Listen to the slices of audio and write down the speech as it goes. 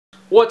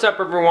What's up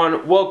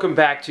everyone, welcome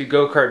back to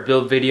Go-kart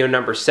build video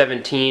number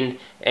 17,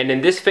 and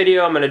in this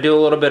video I'm going to do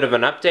a little bit of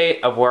an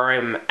update of where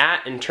I'm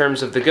at in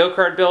terms of the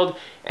go-kart build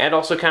and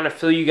also kind of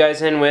fill you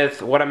guys in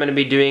with what I'm going to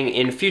be doing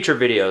in future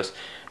videos.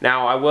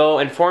 Now I will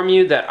inform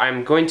you that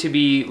I'm going to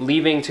be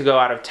leaving to go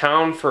out of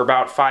town for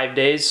about 5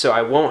 days, so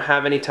I won't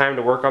have any time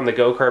to work on the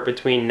go-kart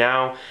between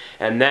now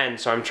and then,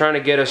 so I'm trying to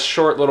get a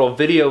short little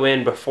video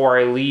in before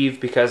I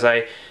leave because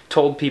I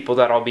told people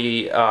that I'll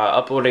be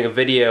uploading a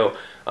video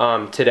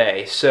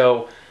today.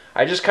 So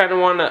I just kind of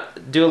want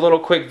to do a little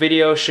quick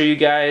video, show you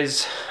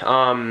guys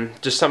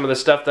just some of the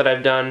stuff that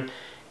I've done,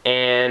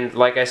 and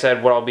like I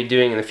said, what I'll be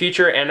doing in the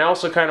future. And I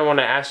also kind of want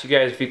to ask you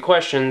guys a few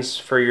questions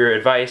for your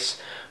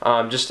advice,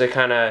 just to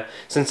kind of,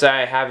 since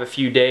I have a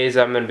few days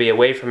I'm going to be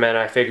away from it,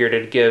 I figured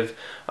it'd give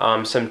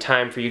some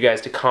time for you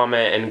guys to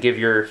comment and give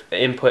your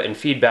input and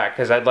feedback,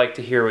 because I'd like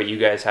to hear what you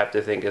guys have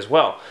to think as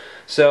well.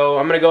 So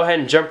I'm going to go ahead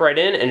and jump right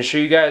in and show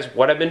you guys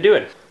what I've been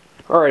doing.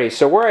 Alrighty,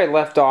 so where I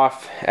left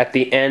off at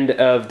the end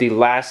of the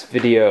last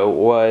video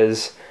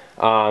was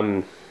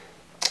I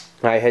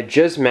had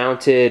just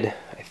mounted,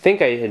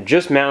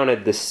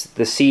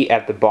 the seat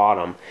at the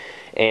bottom,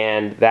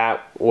 and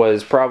that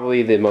was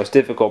probably the most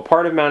difficult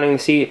part of mounting the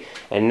seat,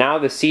 and now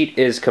the seat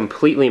is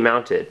completely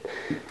mounted.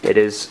 It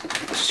is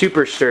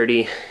super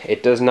sturdy,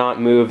 it does not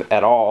move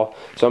at all,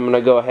 so I'm going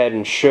to go ahead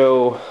and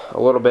show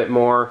a little bit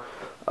more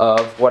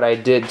of what I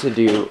did to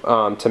do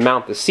to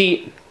mount the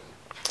seat.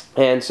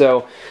 And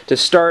so to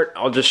start,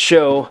 I'll just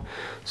show,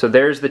 so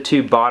there's the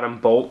two bottom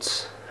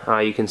bolts.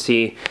 You can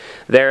see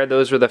there,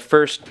 those were the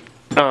first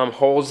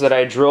holes that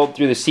I drilled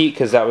through the seat,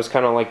 because that was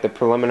kind of like the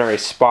preliminary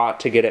spot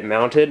to get it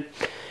mounted.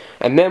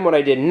 And then what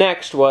I did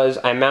next was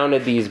I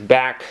mounted these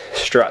back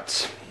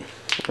struts,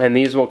 and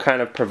these will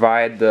kind of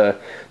provide the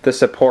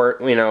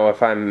support, you know,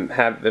 if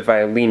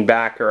I lean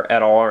back or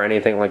at all or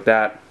anything like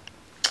that.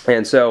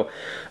 And so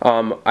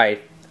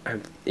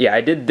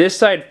I did this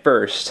side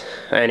first.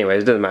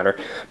 Anyways, it doesn't matter.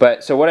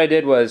 But so what I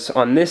did was,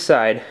 on this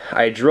side,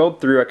 I drilled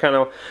through, I kind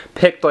of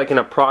picked like an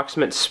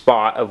approximate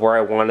spot of where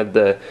I wanted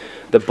the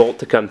bolt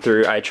to come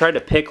through. I tried to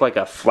pick like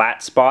a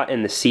flat spot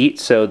in the seat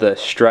so the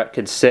strut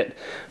could sit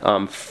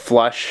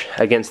flush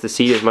against the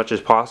seat as much as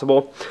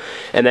possible.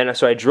 And then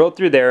so I drilled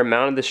through there,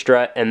 mounted the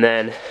strut, and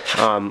then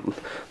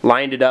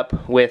lined it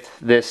up with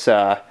this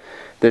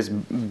this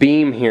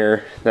beam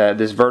here,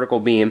 this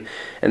vertical beam,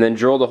 and then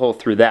drilled a hole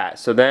through that.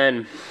 So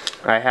then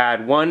I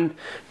had one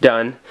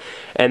done,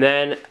 and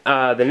then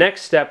the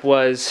next step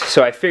was,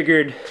 so I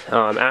figured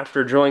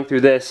after drilling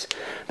through this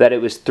that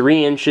it was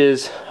 3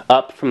 inches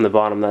up from the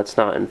bottom. That's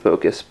not in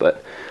focus,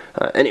 but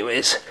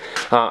anyways,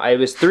 I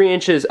was 3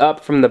 inches up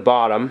from the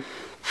bottom.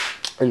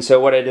 And so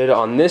what I did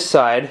on this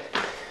side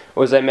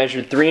was I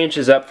measured 3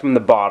 inches up from the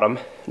bottom,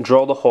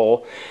 drilled a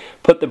hole,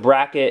 put the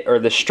bracket or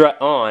the strut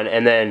on,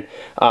 and then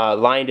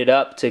lined it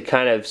up to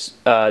kind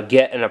of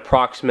get an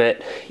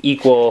approximate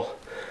equal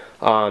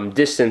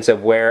distance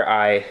of where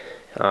I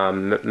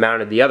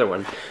mounted the other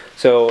one.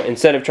 So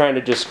instead of trying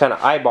to just kind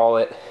of eyeball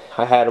it,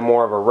 I had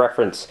more of a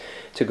reference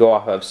to go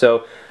off of.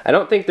 So I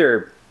don't think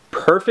they're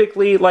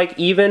perfectly like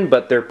even,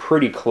 but they're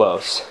pretty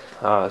close.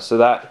 So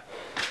that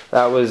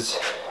was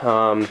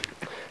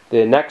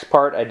the next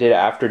part I did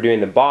after doing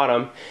the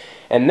bottom.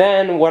 And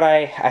then what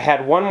I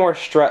had one more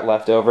strut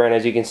left over, and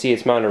as you can see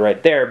it's mounted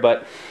right there,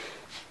 but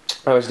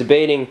I was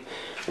debating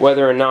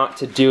whether or not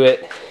to do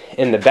it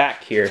in the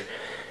back here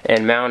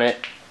and mount it,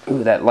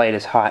 ooh, that light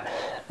is hot,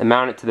 and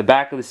mount it to the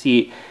back of the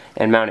seat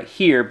and mount it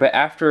here. But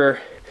after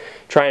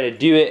trying to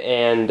do it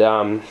and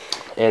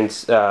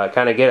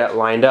kind of get it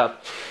lined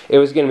up, it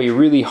was going to be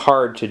really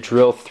hard to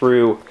drill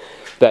through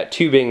that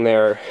tubing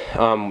there,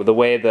 the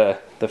way the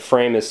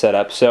frame is set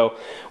up. So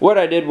what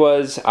I did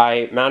was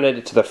I mounted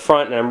it to the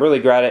front, and I'm really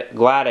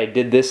glad I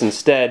did this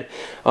instead,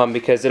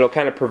 because it'll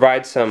kind of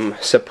provide some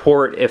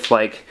support if,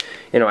 like,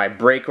 you know, I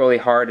brake really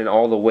hard and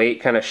all the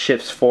weight kind of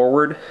shifts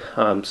forward.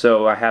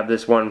 So I have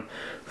this one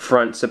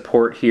front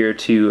support here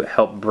to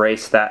help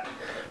brace that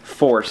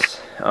force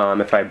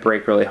if I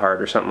brake really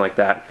hard or something like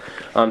that.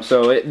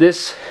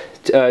 This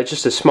it's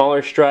just a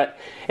smaller strut,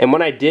 and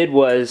what I did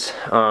was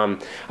I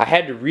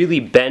had to really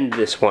bend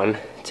this one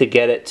to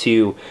get it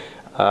to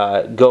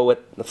go with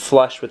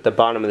flush with the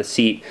bottom of the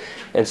seat.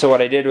 And so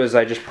what I did was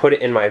I just put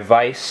it in my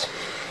vise,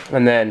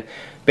 and then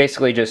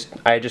basically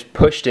I just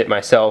pushed it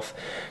myself,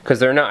 because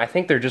they're not, I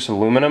think they're just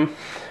aluminum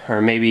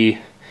or maybe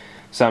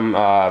some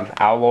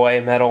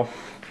alloy metal,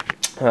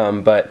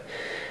 but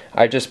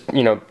I just,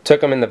 you know, took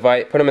them in the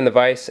vise, put them in the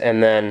vise,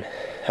 and then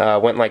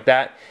went like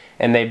that,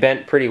 and they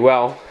bent pretty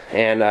well,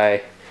 and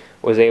I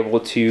was able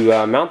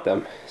to mount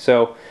them.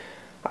 So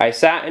I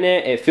sat in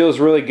it. It feels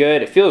really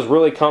good. It feels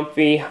really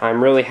comfy.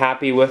 I'm really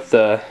happy with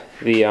how,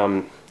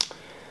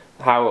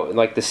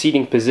 like, the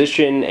seating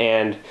position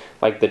and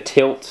like the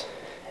tilt.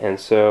 And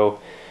so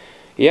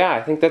yeah,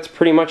 I think that's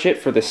pretty much it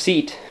for the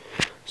seat.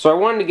 So I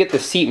wanted to get the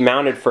seat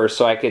mounted first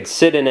so I could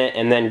sit in it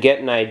and then get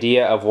an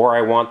idea of where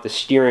I want the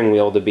steering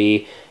wheel to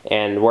be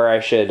and where I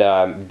should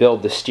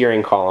build the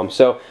steering column.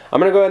 So I'm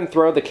going to go ahead and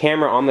throw the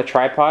camera on the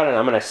tripod, and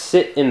I'm going to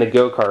sit in the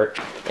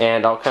go-kart,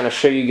 and I'll kind of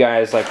show you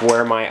guys like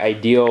where my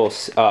ideal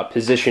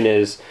position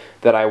is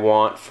that I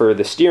want for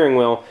the steering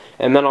wheel,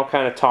 and then I'll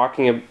kind of talk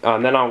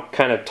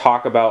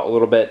about a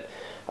little bit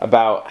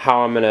about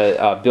how I'm going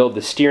to build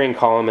the steering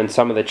column and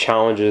some of the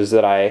challenges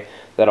that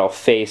I'll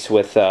face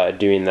with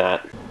doing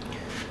that.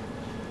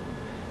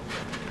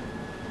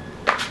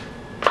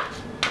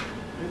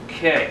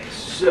 Okay,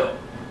 so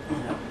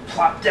I'm gonna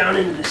plop down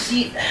into the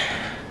seat.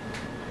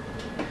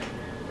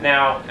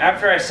 Now,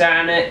 after I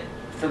sat in it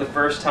for the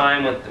first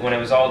time when it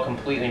was all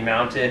completely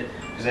mounted,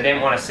 because I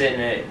didn't want to sit in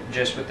it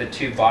just with the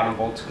two bottom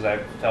bolts, because I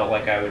felt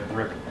like I would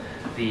rip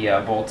the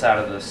bolts out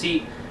of the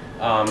seat,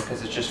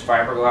 because it's just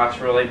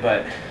fiberglass really.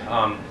 But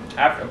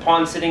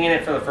upon sitting in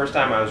it for the first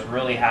time, I was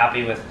really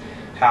happy with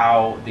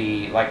how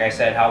like I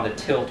said, how the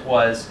tilt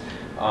was,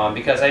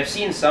 because I've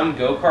seen some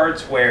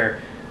go-karts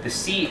where the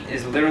seat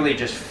is literally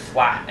just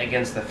flat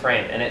against the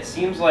frame, and it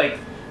seems like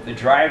the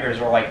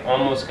drivers are like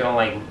almost gonna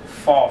like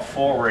fall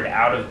forward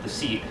out of the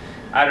seat.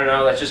 I don't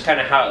know, that's just kind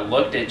of how it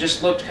looked. It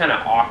just looked kind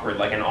of awkward,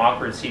 like an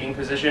awkward seating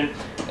position.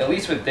 At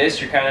least with this,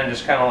 you're kind of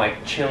just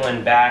like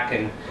chilling back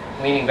and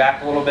leaning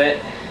back a little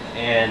bit,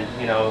 and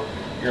you know,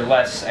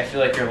 I feel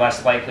like you're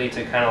less likely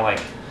to kind of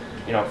like,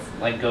 you know,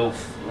 like go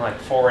like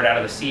forward out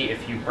of the seat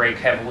if you brake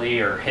heavily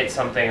or hit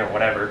something or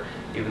whatever,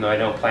 even though I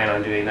don't plan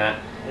on doing that.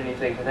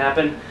 Anything can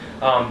happen.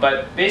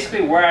 But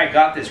basically where I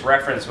got this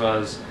reference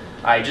was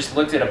I just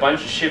looked at a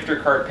bunch of shifter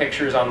kart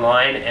pictures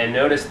online and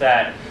noticed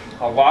that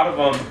a lot of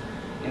them,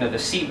 you know, the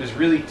seat was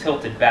really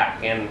tilted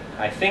back, and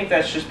I think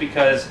that's just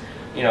because,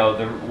 you know,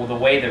 the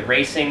way the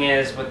racing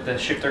is with the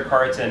shifter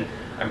karts, and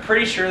I'm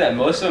pretty sure that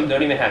most of them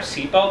don't even have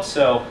seat belts,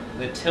 so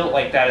the tilt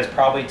like that is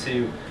probably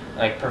to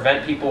like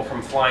prevent people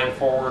from flying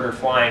forward or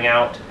flying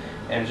out,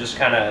 and just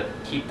kind of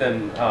keep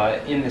them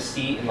in the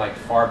seat and like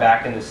far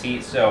back in the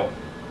seat. So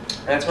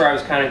that's where I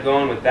was kind of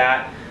going with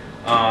that.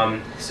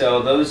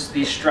 So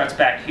these struts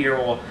back here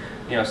will,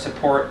 you know,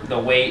 support the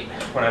weight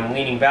when I'm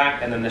leaning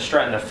back, and then the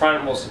strut in the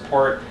front will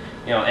support,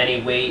 you know,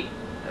 any weight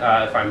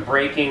if I'm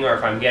braking or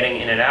if I'm getting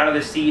in and out of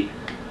the seat.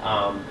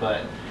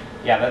 But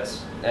yeah,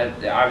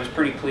 I was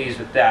pretty pleased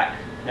with that.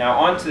 Now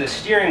onto the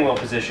steering wheel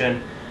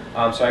position.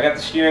 So I got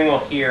the steering wheel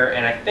here,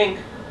 and I think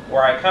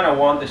where I kind of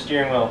want the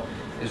steering wheel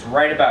is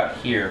right about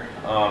here.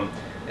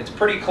 It's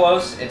pretty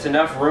close. It's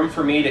enough room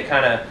for me to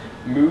kind of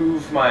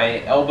move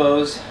my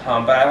elbows,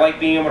 but I like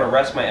being able to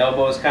rest my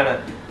elbows kind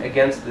of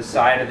against the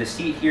side of the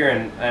seat here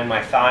and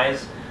my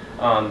thighs.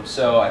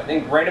 So I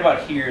think right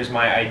about here is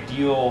my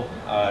ideal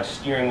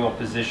steering wheel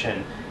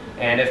position.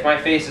 And if my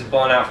face is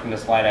blown out from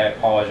this light, I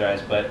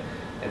apologize, but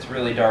it's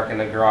really dark in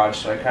the garage,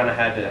 so I kind of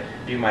had to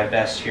do my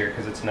best here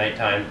because it's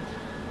nighttime.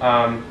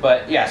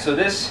 But yeah, so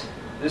this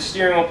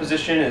steering wheel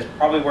position is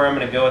probably where I'm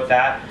going to go with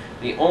that.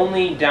 The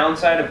only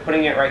downside of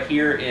putting it right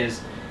here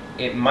is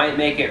it might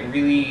make it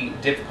really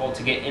difficult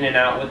to get in and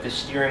out with the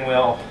steering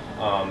wheel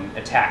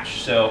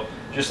attached. So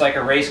just like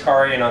a race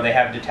car, you know, they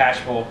have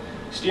detachable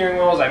steering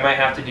wheels. I might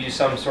have to do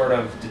some sort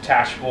of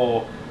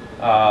detachable,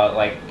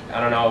 like, I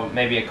don't know,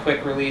 maybe a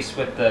quick release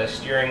with the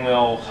steering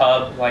wheel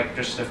hub, like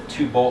just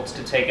two bolts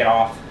to take it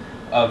off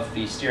of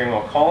the steering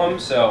wheel column.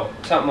 So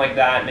something like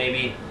that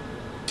maybe.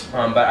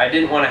 But I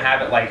didn't want to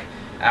have it like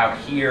out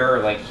here or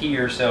like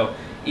here, so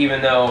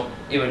even though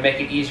it would make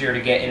it easier to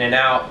get in and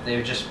out, it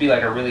would just be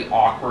like a really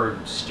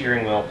awkward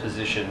steering wheel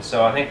position.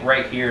 So I think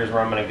right here is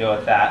where I'm going to go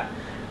with that.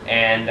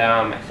 And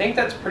I think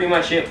that's pretty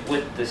much it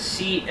with the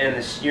seat and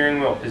the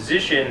steering wheel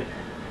position.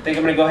 I think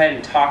I'm going to go ahead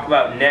and talk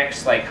about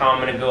next, like how I'm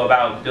going to go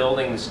about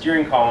building the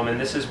steering column. And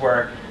this is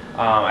where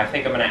I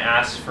think I'm going to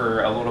ask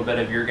for a little bit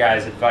of your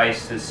guys'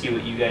 advice to see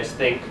what you guys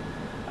think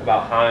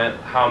about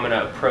how I'm going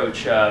to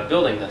approach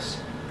building this.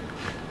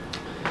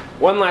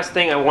 One last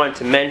thing I want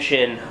to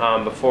mention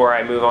before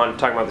I move on to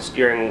talking about the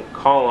steering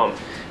column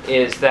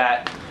is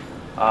that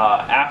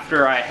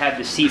after I had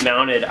the seat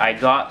mounted, I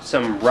got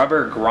some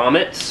rubber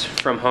grommets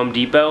from Home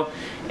Depot,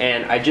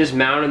 and I just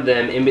mounted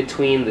them in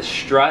between the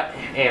strut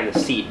and the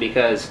seat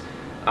because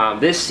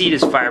this seat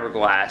is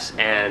fiberglass,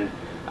 and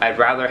I'd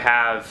rather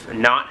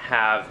not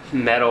have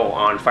metal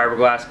on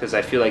fiberglass because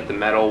I feel like the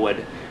metal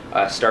would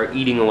start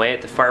eating away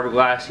at the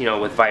fiberglass, you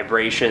know, with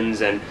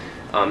vibrations and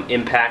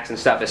impacts and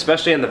stuff,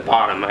 especially on the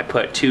bottom. I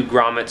put 2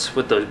 grommets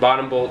with those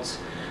bottom bolts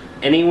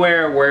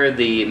anywhere where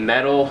the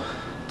metal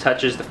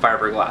touches the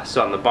fiberglass.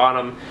 So on the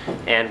bottom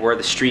and where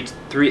the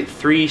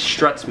three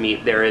struts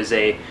meet, there is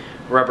a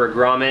rubber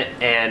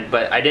grommet,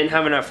 but I didn't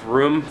have enough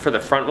room for the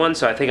front one,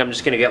 so I think I'm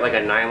just going to get like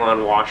a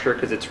nylon washer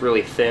because it's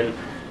really thin,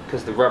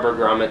 because the rubber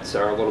grommets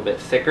are a little bit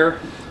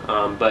thicker.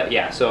 But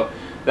yeah, so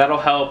that'll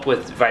help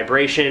with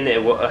vibration,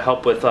 it will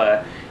help with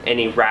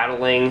any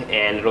rattling,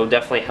 and it'll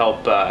definitely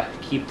help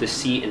keep the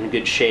seat in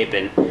good shape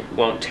and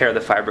won't tear the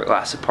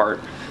fiberglass apart.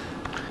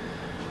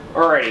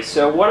 Alrighty,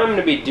 so what I'm going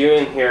to be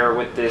doing here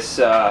with this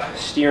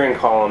steering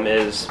column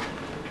is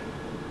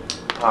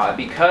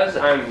because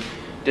I'm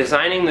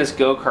designing this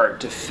go-kart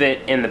to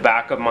fit in the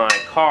back of my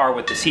car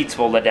with the seats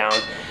folded down,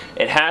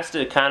 it has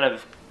to kind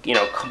of, you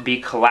know,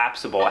 be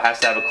collapsible. It has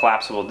to have a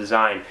collapsible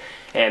design.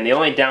 And the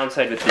only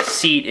downside with the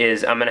seat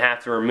is I'm gonna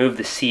have to remove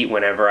the seat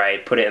whenever I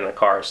put it in the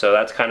car. So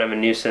that's kind of a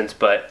nuisance,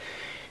 but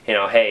you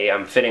know, hey,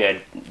 I'm fitting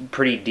a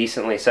pretty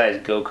decently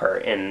sized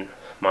go-kart in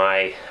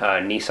my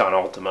Nissan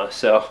Altima.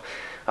 So,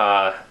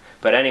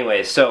 but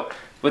anyways, so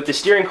with the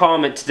steering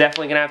column, it's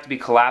definitely gonna have to be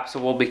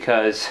collapsible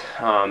because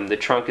the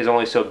trunk is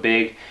only so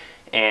big,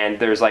 and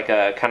there's like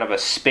a kind of a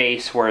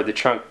space where the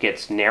trunk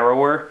gets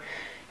narrower,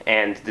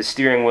 and the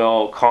steering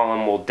wheel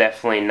column will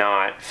definitely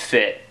not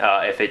fit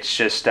if it's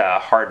just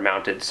hard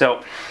mounted.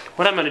 So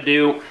what I'm going to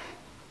do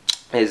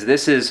is,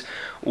 this is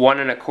 1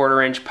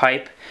 1/4 inch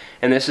pipe,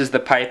 and this is the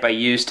pipe I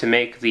use to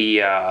make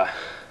the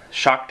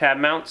shock tab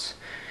mounts,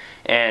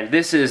 and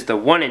this is the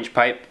 1 inch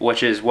pipe,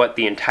 which is what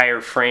the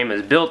entire frame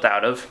is built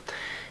out of.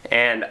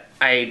 And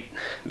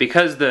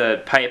because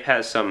the pipe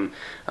has some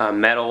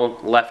metal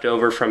left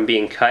over from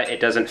being cut, it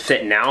doesn't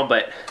fit now,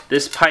 but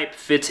this pipe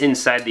fits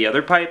inside the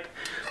other pipe.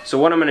 So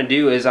what I'm going to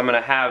do is I'm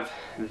going to have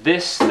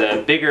this,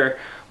 the bigger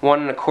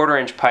 1 1/4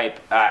 inch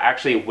pipe,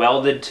 actually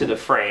welded to the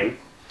frame.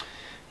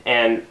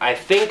 And I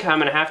think I'm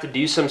going to have to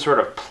do some sort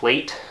of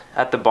plate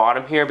at the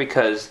bottom here,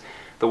 because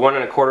the 1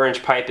 1/4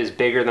 inch pipe is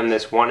bigger than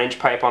this 1 inch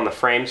pipe on the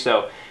frame,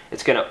 so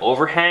it's going to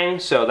overhang.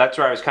 So that's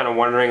where I was kind of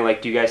wondering,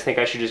 like, do you guys think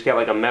I should just get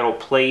like a metal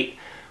plate,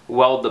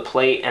 weld the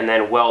plate, and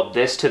then weld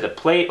this to the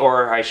plate,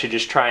 or I should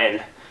just try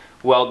and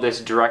weld this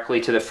directly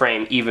to the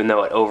frame even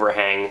though it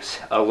overhangs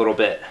a little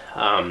bit?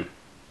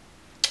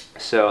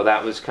 So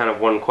that was kind of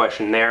one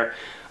question there.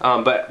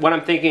 But what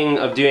I'm thinking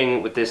of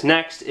doing with this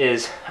next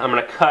is I'm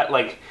going to cut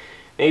like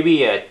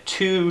maybe a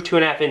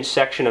 2.5 inch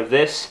section of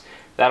this.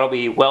 That'll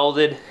be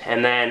welded,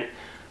 and then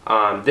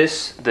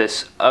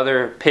this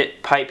other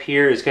pipe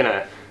here is going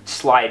to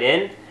slide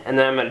in, and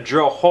then I'm going to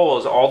drill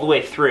holes all the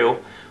way through,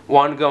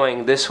 one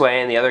going this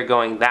way and the other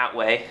going that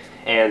way,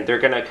 and they're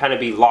going to kind of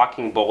be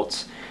locking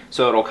bolts,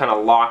 so it'll kind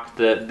of lock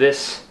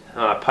this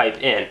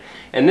pipe in.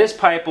 And this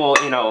pipe will,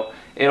 you know,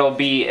 it'll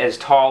be as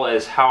tall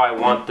as how I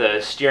want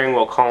the steering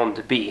wheel column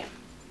to be.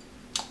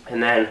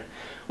 And then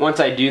once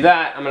I do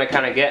that, I'm going to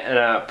kind of get an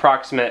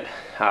approximate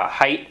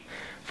height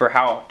for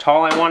how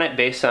tall I want it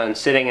based on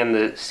sitting in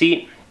the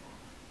seat,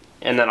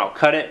 and then I'll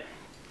cut it.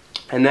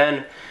 And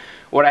then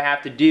what I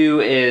have to do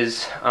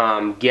is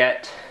or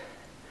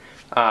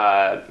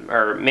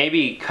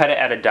maybe cut it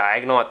at a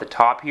diagonal at the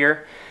top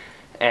here,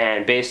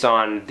 and based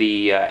on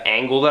the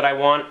angle that I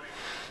want.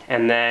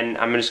 And then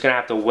I'm just going to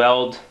have to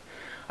weld.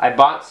 I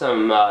bought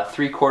some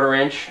 3/4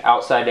 inch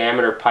outside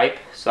diameter pipe,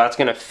 so that's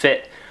going to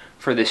fit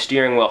for the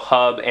steering wheel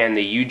hub and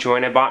the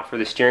U-joint I bought for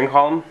the steering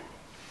column.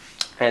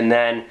 And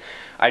then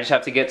I just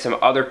have to get some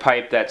other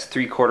pipe that's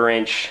 3/4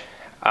 inch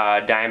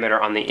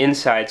diameter on the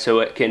inside, so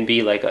it can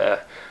be like a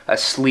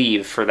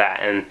sleeve for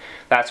that, and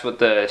that's what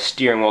the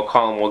steering wheel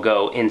column will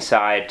go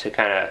inside to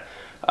kind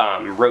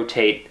of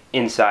rotate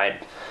inside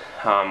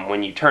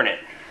when you turn it.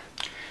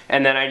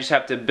 And then I just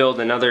have to build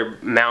another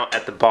mount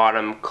at the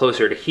bottom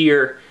closer to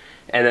here,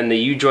 and then the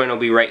U-joint will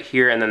be right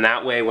here, and then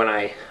that way when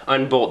I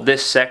unbolt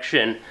this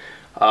section,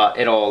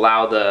 it'll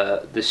allow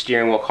the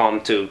steering wheel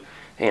column to,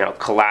 you know,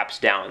 collapse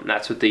down.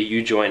 That's what the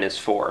U-joint is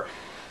for.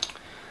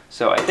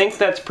 So I think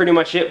that's pretty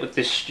much it with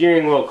the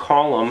steering wheel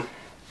column.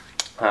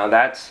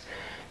 That's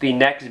the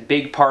next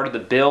big part of the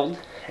build,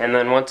 and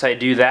then once I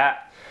do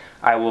that,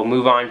 I will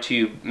move on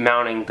to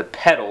mounting the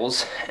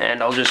pedals,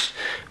 and I'll just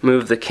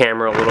move the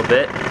camera a little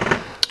bit.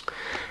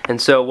 And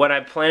so what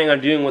I'm planning on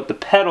doing with the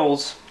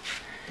pedals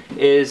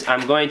is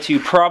I'm going to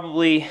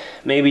probably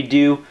maybe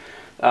do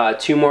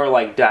 2 more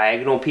like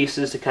diagonal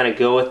pieces to kind of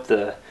go with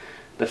the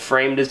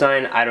frame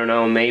design. I don't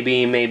know,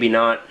 maybe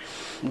not,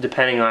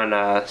 depending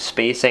on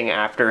spacing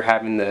after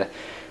having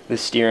the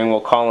steering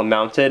wheel column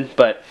mounted.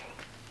 But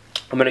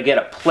I'm going to get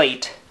a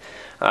plate,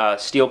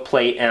 steel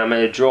plate, and I'm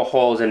going to drill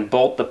holes and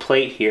bolt the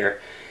plate here,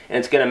 and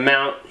it's going to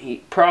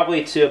mount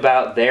probably to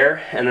about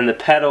there, and then the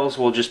pedals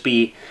will just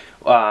be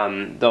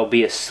there'll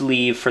be a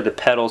sleeve for the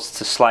pedals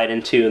to slide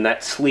into, and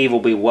that sleeve will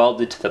be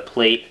welded to the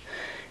plate.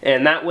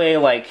 And that way,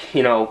 like,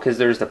 you know, because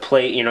there's the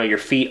plate, you know, your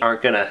feet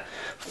aren't gonna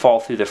fall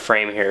through the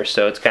frame here,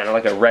 so it's kind of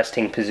like a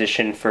resting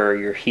position for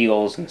your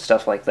heels and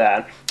stuff like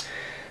that.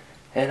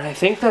 And I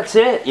think that's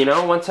it. You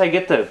know, once I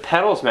get the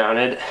pedals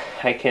mounted,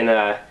 I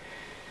can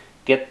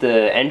get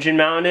the engine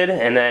mounted,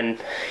 and then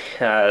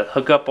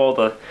hook up all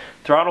the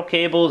throttle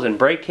cables and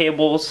brake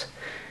cables.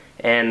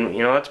 And,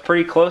 you know, that's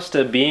pretty close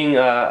to being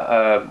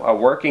a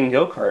working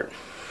go-kart.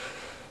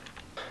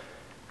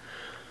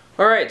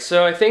 Alright,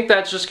 so I think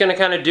that's just going to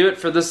kind of do it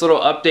for this little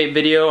update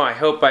video. I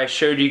hope I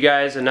showed you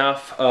guys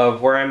enough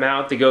of where I'm at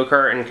with the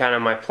go-kart and kind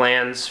of my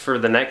plans for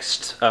the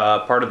next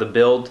part of the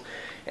build.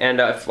 And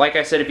like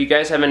I said, if you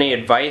guys have any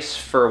advice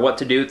for what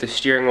to do with the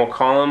steering wheel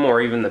column or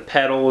even the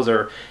pedals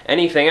or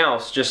anything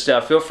else, just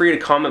feel free to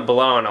comment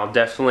below, and I'll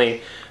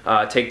definitely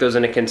take those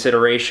into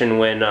consideration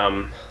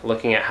when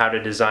looking at how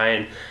to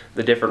design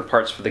the different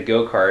parts for the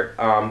go-kart.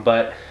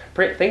 But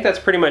think that's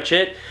pretty much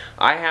it.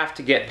 I have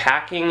to get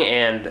packing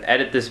and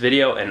edit this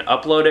video and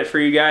upload it for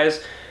you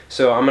guys.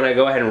 So I'm going to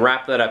go ahead and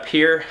wrap that up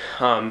here.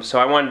 So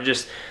I wanted to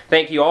just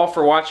thank you all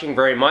for watching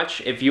very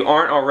much. If you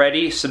aren't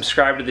already,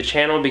 subscribe to the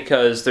channel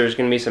because there's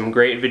going to be some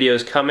great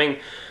videos coming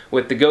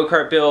with the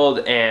go-kart build,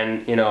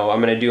 and you know, I'm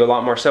going to do a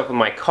lot more stuff with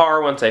my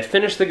car once I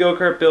finish the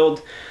go-kart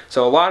build.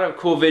 So a lot of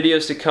cool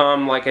videos to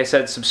come. Like I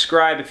said,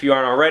 subscribe if you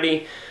aren't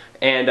already.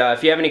 And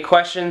if you have any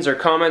questions or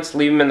comments,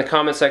 leave them in the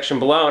comment section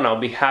below and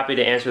I'll be happy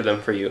to answer them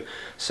for you.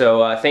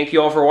 So thank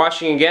you all for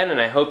watching again, and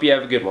I hope you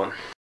have a good one.